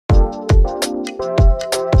Hey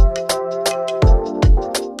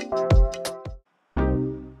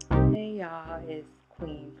y'all, it's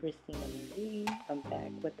Queen Christina Marie. I'm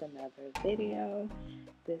back with another video.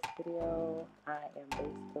 This video, I am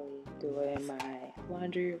basically doing my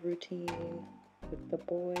laundry routine with the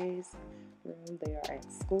boys. They are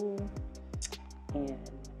at school, and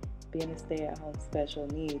being a stay-at-home special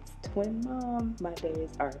needs twin mom, my days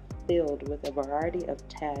are filled with a variety of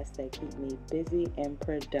tasks that keep me busy and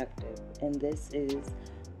productive. And this is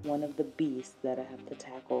one of the beasts that I have to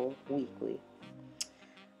tackle weekly.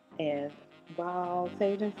 And while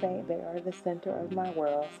Sage and Saint, they are the center of my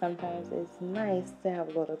world, sometimes it's nice to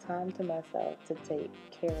have a little time to myself to take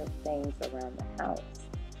care of things around the house.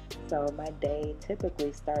 So my day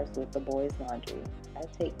typically starts with the boys' laundry. I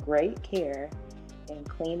take great care in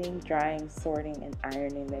cleaning, drying, sorting, and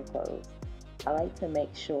ironing their clothes. I like to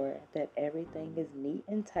make sure that everything is neat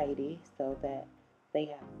and tidy so that they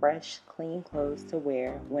have fresh, clean clothes to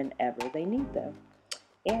wear whenever they need them.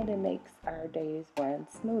 And it makes our days run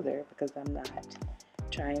smoother because I'm not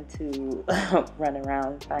trying to run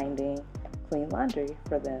around finding clean laundry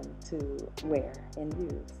for them to wear and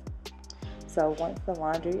use. So once the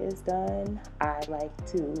laundry is done, I like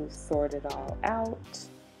to sort it all out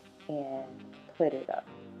and put it up.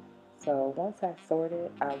 So once I sort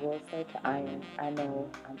it, I will start to iron. I know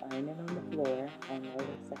I'm ironing on the floor. I know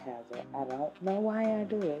it's a hazard. I don't know why I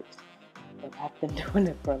do it, but I've been doing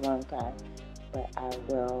it for a long time. But I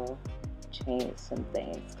will change some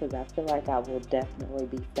things because I feel like I will definitely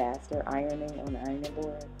be faster ironing on the ironing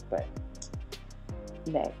board. But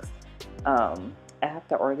next, I have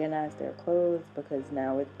to organize their clothes because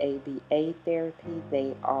now with ABA therapy,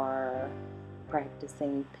 they are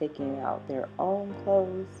practicing picking out their own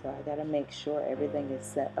clothes. So I got to make sure everything is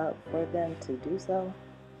set up for them to do so.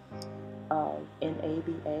 In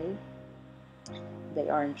ABA, they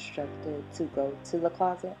are instructed to go to the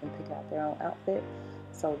closet and pick out their own outfit.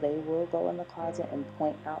 So they will go in the closet and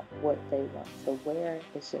point out what they want to wear.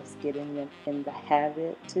 It's just getting them in the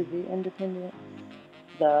habit to be independent.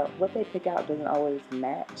 What they pick out doesn't always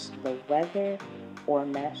match the weather or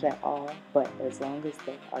match at all, but as long as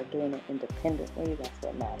they are doing it independently, that's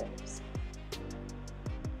what matters.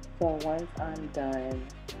 So once I'm done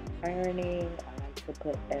ironing, I like to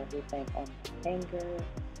put everything on the hanger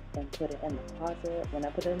and put it in the closet. When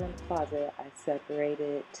I put it in the closet, I separate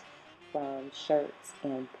it from shirts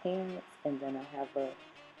and pants, and then I have a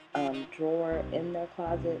drawer in their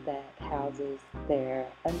closet that houses their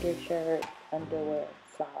undershirt, underwear,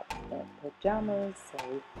 socks, and pajamas,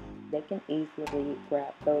 so they can easily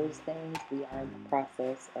grab those things. We are in the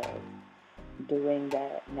process of doing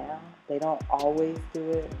that now. They don't always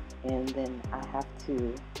do it, and then I have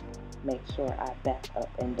to make sure I back up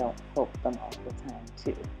and don't poke them all the time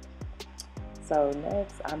too. So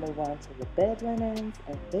next, I move on to the bed linens,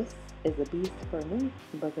 and this is a beast for me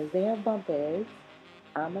because they have bunk beds.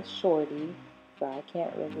 I'm a shorty, so I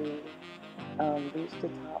can't really reach the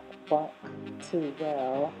top bunk too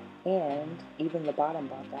well, and even the bottom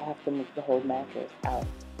bunk, I have to move the whole mattress out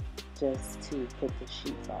just to put the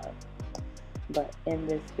sheets on. But in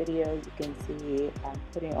this video, you can see I'm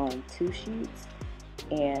putting on 2 sheets,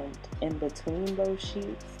 and in between those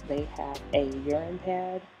sheets, they have a urine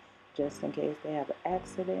pad. Just in case they have an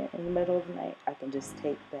accident in the middle of the night, I can just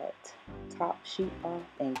take that top sheet off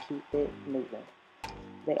and keep it moving.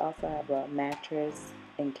 They also have a mattress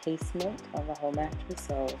encasement on the whole mattress,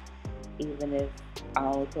 so even if I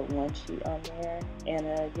only put 1 sheet on there and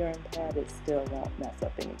a urine pad, it still won't mess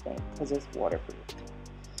up anything because it's waterproof.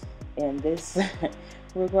 And this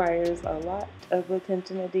requires a lot of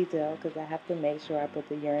attention to detail because I have to make sure I put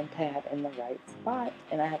the urine pad in the right spot,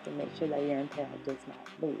 and I have to make sure that urine pad does not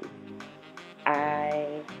move.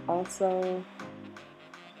 I also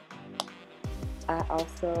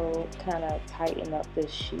kind of tighten up the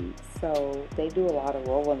sheets, so they do a lot of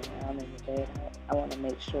rolling around in the bed. I want to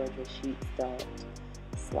make sure the sheets don't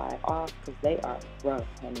slide off because they are rough,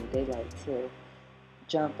 honey. They like to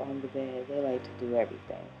jump on the bed. They like to do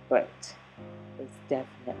everything, but it's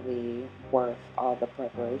definitely worth all the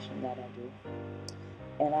preparation that I do.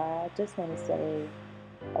 And I just want to say,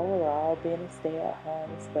 overall, being a stay-at-home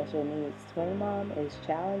special needs twin mom is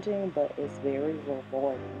challenging, but it's very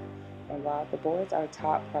rewarding. And while the boys are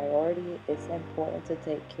top priority, it's important to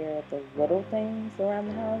take care of the little things around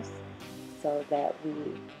the house so that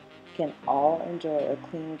we can all enjoy a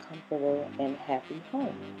clean, comfortable, and happy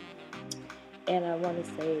home. And I want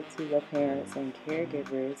to say to the parents and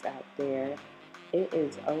caregivers out there, it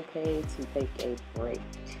is okay to take a break.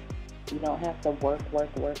 You don't have to work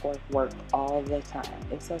all the time.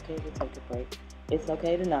 It's okay to take a break. It's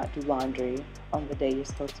okay to not do laundry on the day you're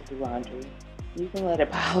supposed to do laundry. You can let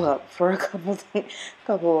it pile up for a couple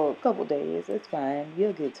days. It's fine.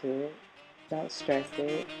 You'll get to it. Don't stress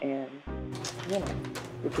it. And, you know,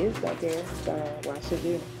 the kids got there, so why should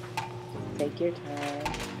you? Take your time.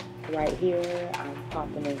 Right here, I'm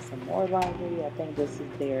popping in some more laundry. I think this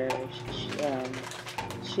is their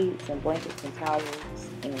sheets and blankets and towels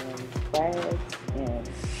and rags. And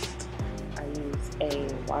I use a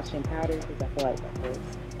washing powder because I feel like that works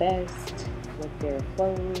best with their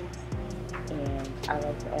clothes. And I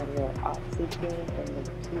like to add a little oxygen in there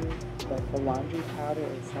too. But the laundry powder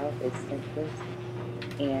itself is simplest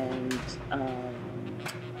and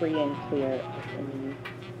free and clear of any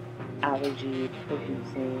allergy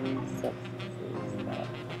producing substances.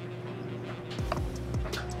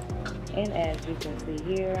 And as you can see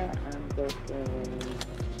here, I'm looking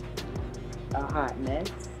a hot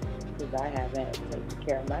mess because I haven't taken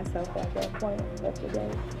care of myself at that point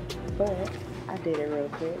yesterday. But I did it real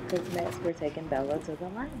quick because next we're taking Bella to the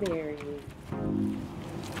library.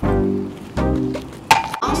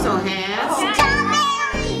 Also has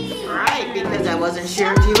strawberries. Right, because I wasn't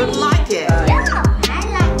sure if you would like it. Yeah, I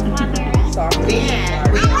like strawberries.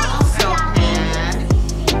 Then we also had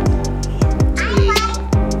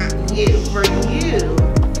for you,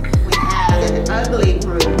 we had an ugly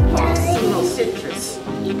fruit called Sumo Citrus.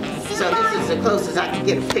 So this is the closest I can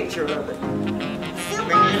get a picture of it.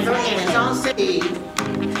 Remember, and it's also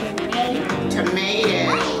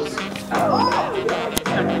tomatoes.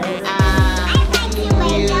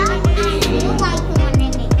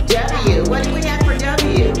 W. What do we have for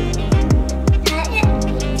W?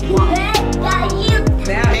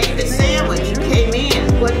 Made the sandwich. Came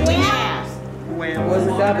in. What do we have? Where was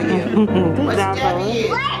the W? What's W?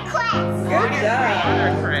 Good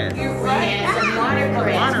job. We had some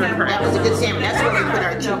watercress. That was a good sandwich. That's where we put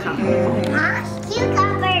our cucumbers.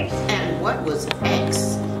 Cucumbers. And what was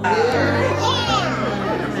X?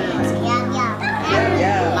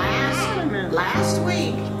 Last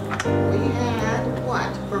week we had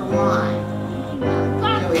what for Y? So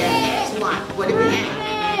we had X, Y. What did we have?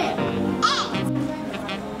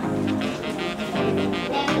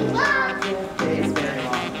 It's very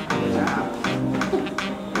long. Good job.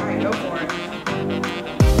 All right, go for it.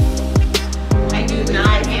 I do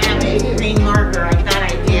not have a green marker. I thought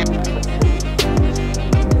I did.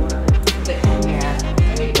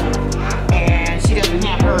 And she doesn't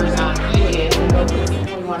have hers on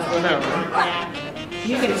either. We want to go there.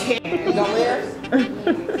 You can take. You gonna live?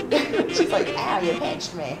 She's like, ow, you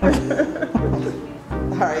pinched me. All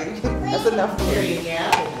right, that's enough for There you. you go.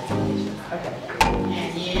 Okay.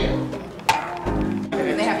 And you.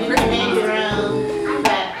 And they have You can make your own,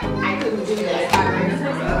 but I couldn't do that.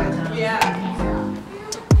 Yeah.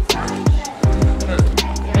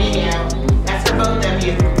 There you go. That's for both of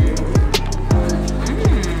you.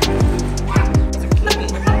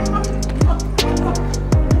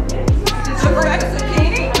 Correct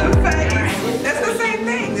zucchini? That's the same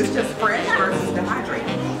thing. It's just fresh versus dehydrated.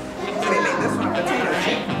 So they make this one a potato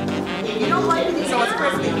chip. You don't like it, so it's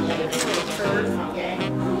crispy. Okay.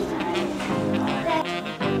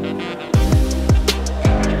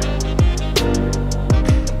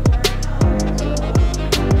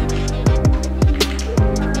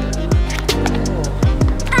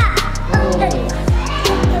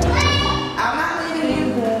 I'm not leaving you.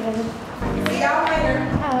 See y'all later.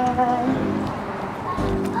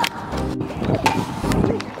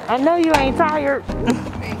 I know you ain't tired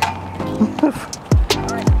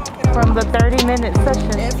from the 30-minute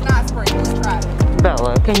session. It's not spring. Let's try it.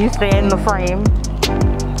 Bella, can you stay in the frame?